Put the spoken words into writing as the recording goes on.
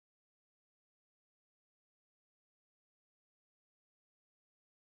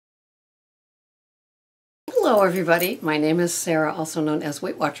Hello everybody, my name is Sarah, also known as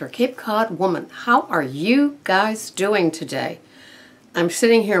Weight Watcher Cape Cod Woman. How are you guys doing today? I'm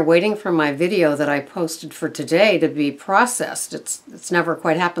sitting here waiting for my video that I posted for today to be processed. It's never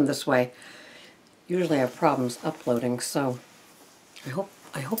quite happened this way. Usually I have problems uploading, so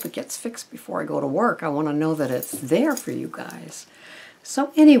I hope it gets fixed before I go to work. I want to know that it's there for you guys.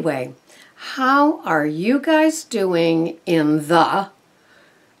 So anyway, how are you guys doing in the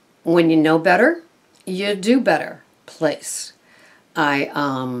when you know better, you do better place? I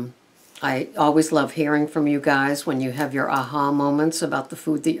always love hearing from you guys when you have your aha moments about the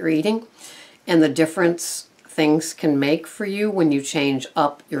food that you're eating and the difference things can make for you when you change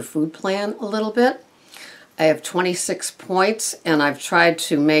up your food plan a little bit. I have 26 points, and I've tried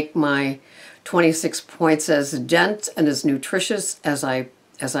to make my 26 points as dense and as nutritious as I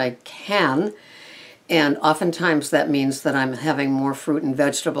can. And oftentimes that means that I'm having more fruit and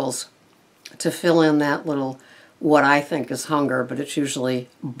vegetables to fill in that little, what I think is hunger, but it's usually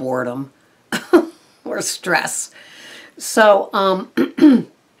boredom or stress. So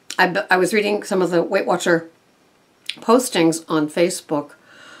I was reading some of the Weight Watcher postings on Facebook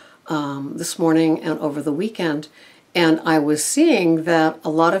this morning and over the weekend, and I was seeing that a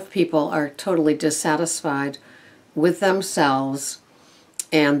lot of people are totally dissatisfied with themselves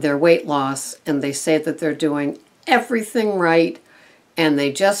and their weight loss, and they say that they're doing everything right and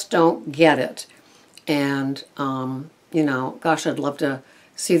they just don't get it. And you know, gosh, I'd love to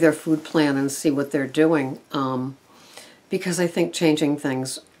see their food plan and see what they're doing, because I think changing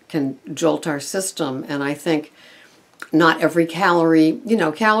things can jolt our system. And I think not every calorie, you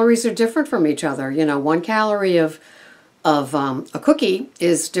know, calories are different from each other. You know, 1 calorie of a cookie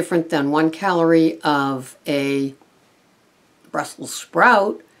is different than 1 calorie of a Brussels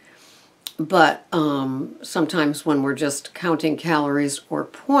sprout. But sometimes when we're just counting calories or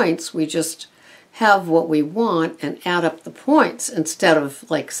points, we just have what we want and add up the points instead of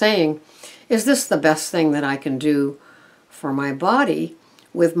like saying, is this the best thing that I can do for my body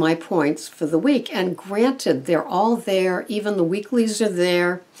with my points for the week? And granted, they're all there. Even the weeklies are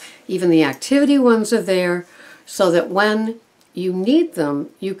there. Even the activity ones are there, so that when you need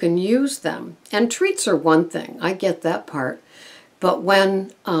them, you can use them. And treats are one thing. I get that part. But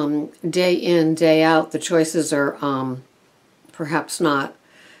when day in, day out, the choices are perhaps not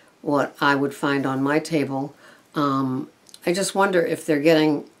what I would find on my table, I just wonder if they're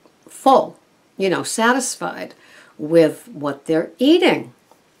getting full, you know, satisfied with what they're eating.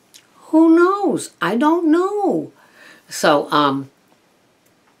 Who knows? I don't know. So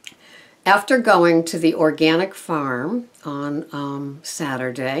after going to the organic farm on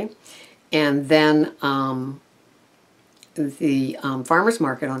Saturday, and then the farmer's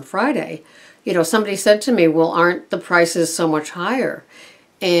market on Friday, you know, somebody said to me, well, aren't the prices so much higher?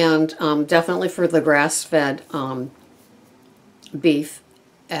 And definitely for the grass-fed beef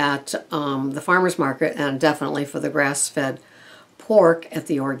at the farmer's market, and definitely for the grass-fed pork at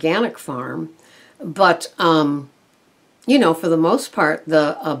the organic farm. But, you know, for the most part,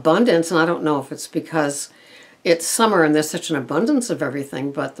 the abundance, and I don't know if it's because it's summer and there's such an abundance of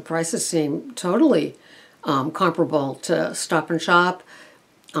everything, but the prices seem totally comparable to Stop and Shop,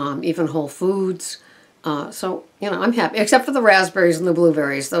 even Whole Foods. So, you know, I'm happy, except for the raspberries and the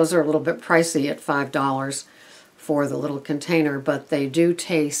blueberries. Those are a little bit pricey at $5 for the little container, but they do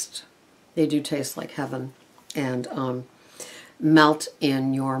taste like heaven and melt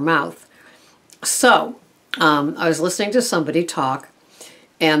in your mouth. So, I was listening to somebody talk,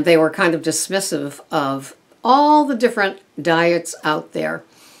 and they were kind of dismissive of all the different diets out there.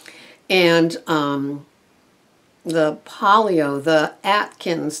 And the Paleo, the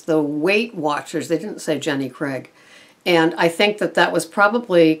Atkins, the Weight Watchers, they didn't say Jenny Craig. And I think that that was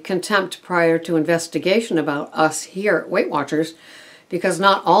probably contempt prior to investigation about us here at Weight Watchers, because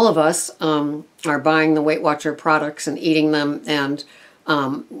not all of us are buying the Weight Watcher products and eating them and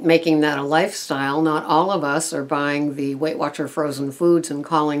making that a lifestyle. Not all of us are buying the Weight Watcher frozen foods and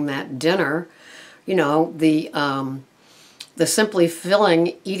calling that dinner. You know, the Simply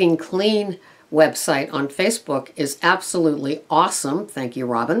Filling Eating Clean website on Facebook is absolutely awesome. Thank you,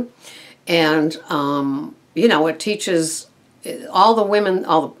 Robin. And, you know, it teaches all the women,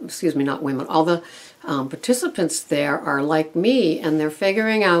 excuse me, not women, all the participants there are like me, and they're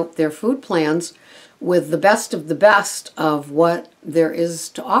figuring out their food plans with the best of what there is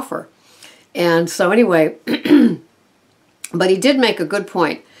to offer. And so anyway, but he did make a good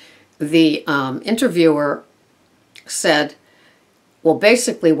point. The interviewer said, well,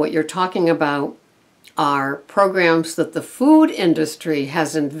 basically what you're talking about are programs that the food industry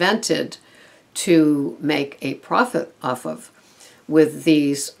has invented to make a profit off of with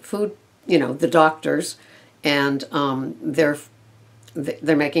these food, you know, the doctors and they're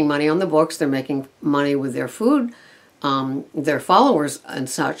making money on the books. They're making money with their food, their followers and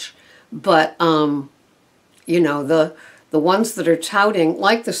such. But you know, the ones that are touting,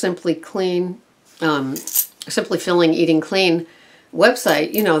 like the Simply Clean, Simply Filling Eating Clean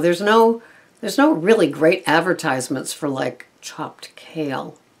website, you know, there's no really great advertisements for like chopped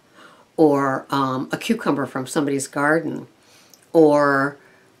kale, or a cucumber from somebody's garden, or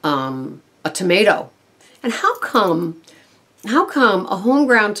a tomato. And how come a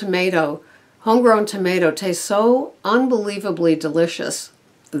homegrown tomato tastes so unbelievably delicious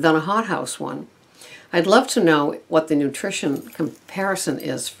than a hothouse one? I'd love to know what the nutrition comparison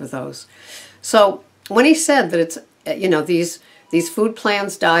is for those. So when he said that it's, you know, these food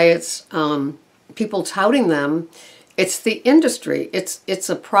plans, diets, people touting them, it's the industry. It's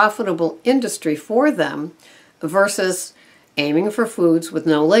a profitable industry for them versus aiming for foods with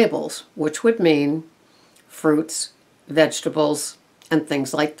no labels, which would mean fruits, vegetables, and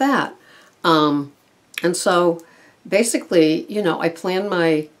things like that. And so basically, you know, I plan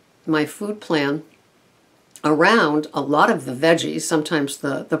my food plan around a lot of the veggies. Sometimes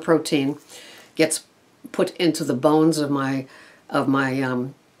the protein gets put into the bones of my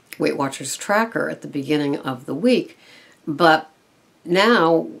Weight Watchers tracker at the beginning of the week. But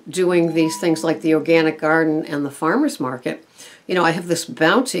now, doing these things like the organic garden and the farmer's market, you know, I have this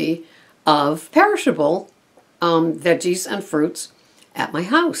bounty of perishable veggies and fruits at my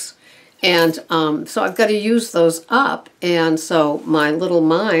house. And so I've got to use those up. And so my little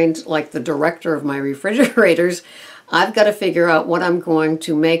mind, like the director of my refrigerators, I've got to figure out what I'm going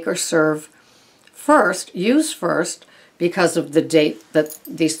to make or serve first, use first, because of the date that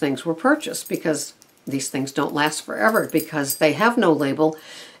these things were purchased, because these things don't last forever, because they have no label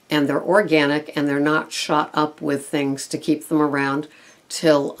and they're organic and they're not shot up with things to keep them around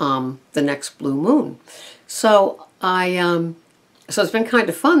till the next blue moon. So so it's been kind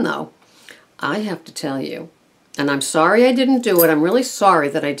of fun though. I have to tell you, and I'm sorry I didn't do it. I'm really sorry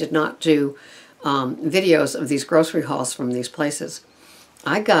that I did not do videos of these grocery hauls from these places.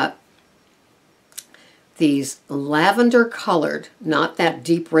 I got these lavender colored, not that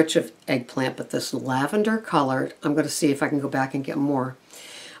deep rich of eggplant, but this lavender colored, I'm going to see if I can go back and get more,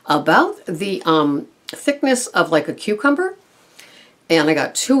 about the thickness of like a cucumber. And I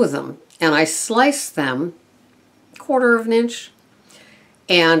got 2 of them, and I sliced them 1/4 of an inch,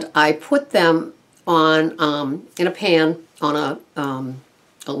 and I put them on in a pan on a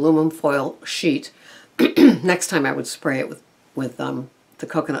aluminum foil sheet. Next time I would spray it with the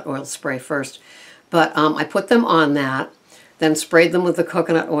coconut oil spray first. But I put them on that, then sprayed them with the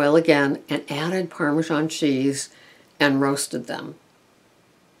coconut oil again, and added Parmesan cheese and roasted them.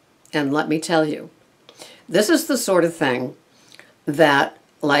 And let me tell you, this is the sort of thing that,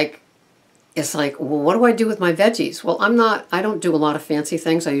 like, it's like, well, what do I do with my veggies? Well, I don't do a lot of fancy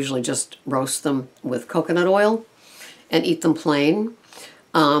things. I usually just roast them with coconut oil and eat them plain.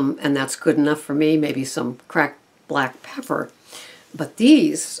 And that's good enough for me, maybe some cracked black pepper. But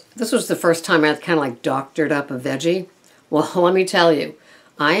this was the first time I kind of like doctored up a veggie. Well, let me tell you,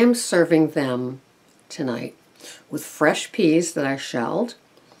 I am serving them tonight with fresh peas that I shelled,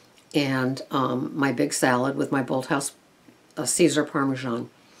 and my big salad with my Bolthouse Caesar Parmesan,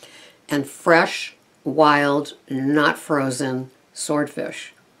 and fresh, wild, not frozen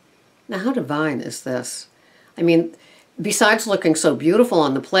swordfish. Now, how divine is this? I mean, besides looking so beautiful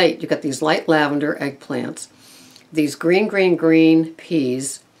on the plate, you've got these light lavender eggplants, these green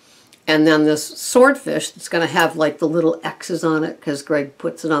peas, and then this swordfish that's going to have like the little X's on it because Greg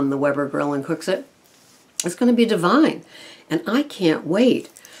puts it on the Weber grill and cooks it. It's going to be divine, and I can't wait.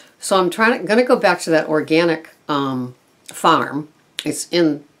 So I'm going to go back to that organic farm. It's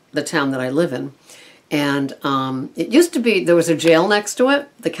in the town that I live in, and it used to be, there was a jail next to it,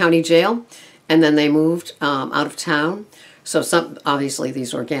 the county jail, and then they moved out of town. So obviously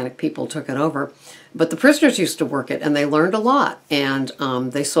these organic people took it over. But the prisoners used to work it, and they learned a lot, and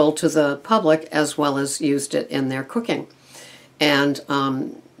they sold to the public as well as used it in their cooking. And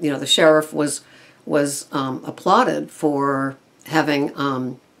you know, the sheriff was applauded for having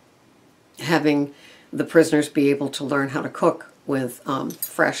the prisoners be able to learn how to cook with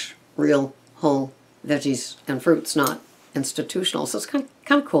fresh, real, whole veggies and fruits, not institutional. So it's kind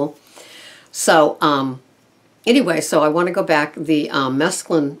of cool. So anyway, so I want to go back, the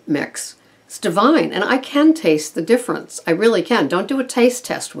mesclun mix. It's divine, and I can taste the difference. I really can. Don't do a taste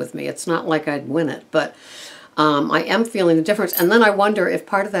test with me. It's not like I'd win it, but I am feeling the difference. And then I wonder if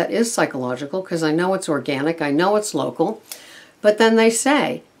part of that is psychological, because I know it's organic, I know it's local, but then they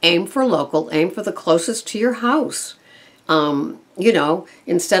say, aim for local, aim for the closest to your house. You know,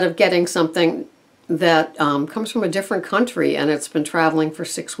 instead of getting something that comes from a different country and it's been traveling for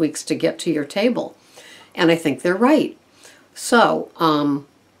 6 weeks to get to your table. And I think they're right. So, I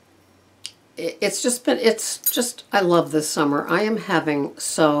love this summer. I am having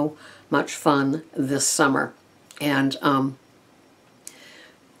so much fun this summer. And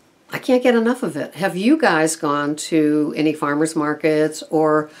I can't get enough of it. Have you guys gone to any farmers markets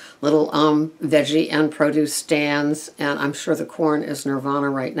or little veggie and produce stands? And I'm sure the corn is nirvana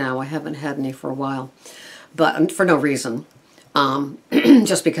right now. I haven't had any for a while, but for no reason.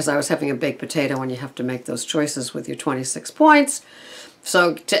 Just because I was having a baked potato and you have to make those choices with your 26 points.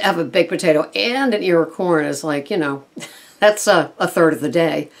 So to have a baked potato and an ear of corn is like, you know, that's a third of the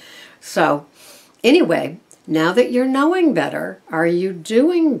day. So anyway, now that you're knowing better, are you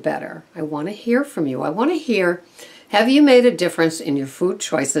doing better? I want to hear from you. I want to hear, have you made a difference in your food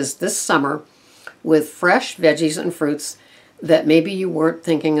choices this summer with fresh veggies and fruits that maybe you weren't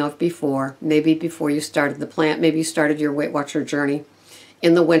thinking of before, maybe before you started the plant, maybe you started your Weight Watcher journey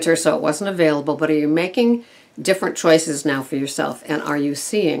in the winter so it wasn't available, but are you making different choices now for yourself, and are you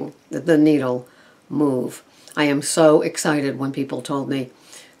seeing the needle move? I am so excited when people told me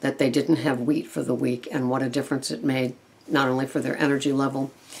that they didn't have wheat for the week and what a difference it made, not only for their energy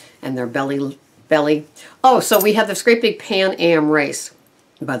level and their belly. Oh, so we have this great big Pan Am race,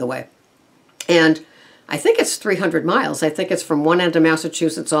 by the way, and I think it's 300 miles. I think it's from one end of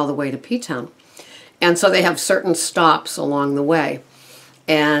Massachusetts all the way to P-Town. And so they have certain stops along the way.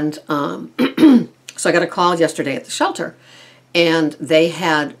 And so I got a call yesterday at the shelter. And they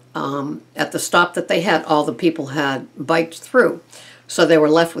had, at the stop that they had, all the people had biked through. So they were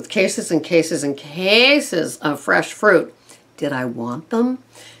left with cases and cases and cases of fresh fruit. Did I want them?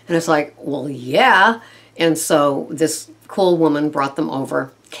 And it's like, well, yeah. And so this cool woman brought them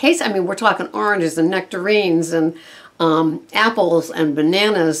over. I mean, we're talking oranges and nectarines and apples and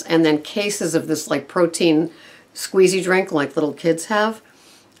bananas, and then cases of this like protein squeezy drink like little kids have.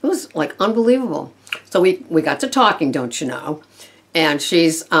 It was like unbelievable. So we got to talking, don't you know? And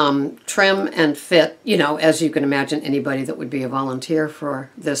she's trim and fit, you know, as you can imagine anybody that would be a volunteer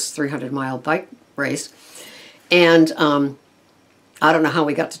for this 300-mile bike race. And I don't know how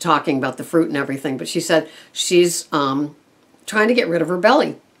we got to talking about the fruit and everything, but she said she's trying to get rid of her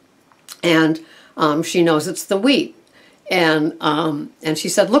belly, and she knows it's the wheat, and she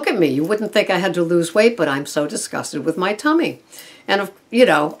said, look at me, you wouldn't think I had to lose weight, but I'm so disgusted with my tummy. And you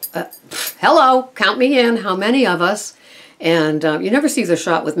know, hello, count me in, how many of us? And you never see the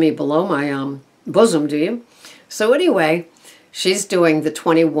shot with me below my bosom, do you? So anyway, she's doing the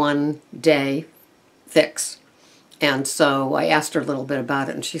 21-day fix. And so I asked her a little bit about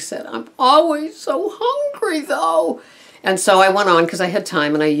it, and she said, I'm always so hungry, though. And so I went on, because I had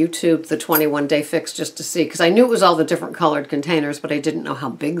time, and I YouTubed the 21-day fix just to see, because I knew it was all the different colored containers, but I didn't know how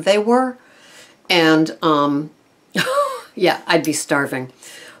big they were. And, yeah, I'd be starving.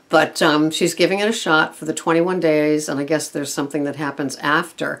 But she's giving it a shot for the 21 days, and I guess there's something that happens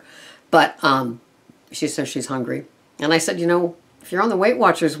after. But she says she's hungry. And I said, you know, if you're on the Weight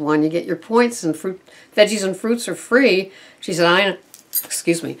Watchers one, you get your points, and veggies and fruits are free. She said,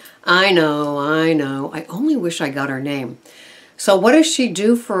 excuse me, I know. I only wish I got her name. So what does she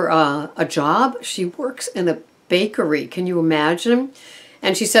do for a job? She works in a bakery. Can you imagine?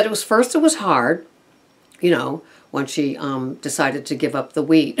 And she said first it was hard, you know, when she decided to give up the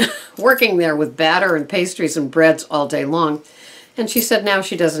wheat, working there with batter and pastries and breads all day long. And she said now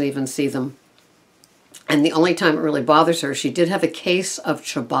she doesn't even see them. And the only time it really bothers her, she did have a case of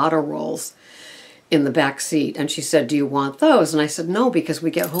ciabatta rolls in the back seat. And she said, do you want those? And I said, no, because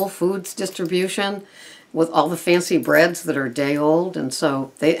we get Whole Foods distribution with all the fancy breads that are a day old. And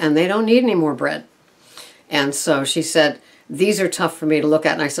so they don't need any more bread. And so she said, these are tough for me to look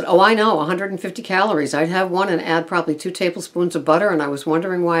at. And I said, oh, I know, 150 calories. I'd have one and add probably 2 tablespoons of butter. And I was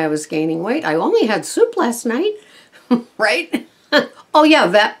wondering why I was gaining weight. I only had soup last night, right? Oh, yeah,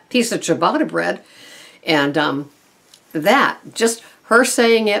 that piece of ciabatta bread. And that, just her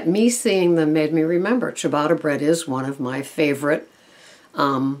saying it, me seeing them made me remember. Ciabatta bread is one of my favorite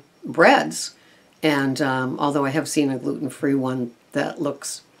breads. And although I have seen a gluten-free one that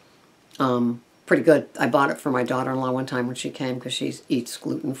looks pretty good. I bought it for my daughter-in-law one time when she came because she eats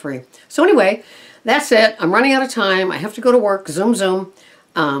gluten-free. So anyway, that's it. I'm running out of time. I have to go to work. Zoom, zoom.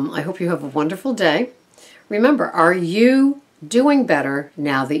 I hope you have a wonderful day. Remember, are you doing better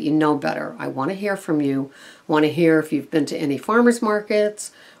now that you know better? I want to hear from you. I want to hear if you've been to any farmers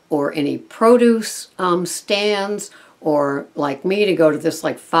markets or any produce stands, or like me to go to this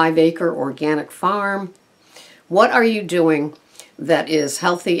like 5-acre organic farm. What are you doing that is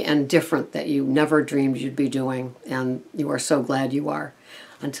healthy and different that you never dreamed you'd be doing, and you are so glad you are.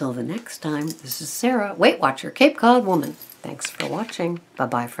 Until the next time, this is Sarah, Weight Watcher, Cape Cod Woman. Thanks for watching.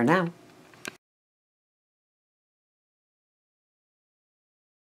 Bye-bye for now.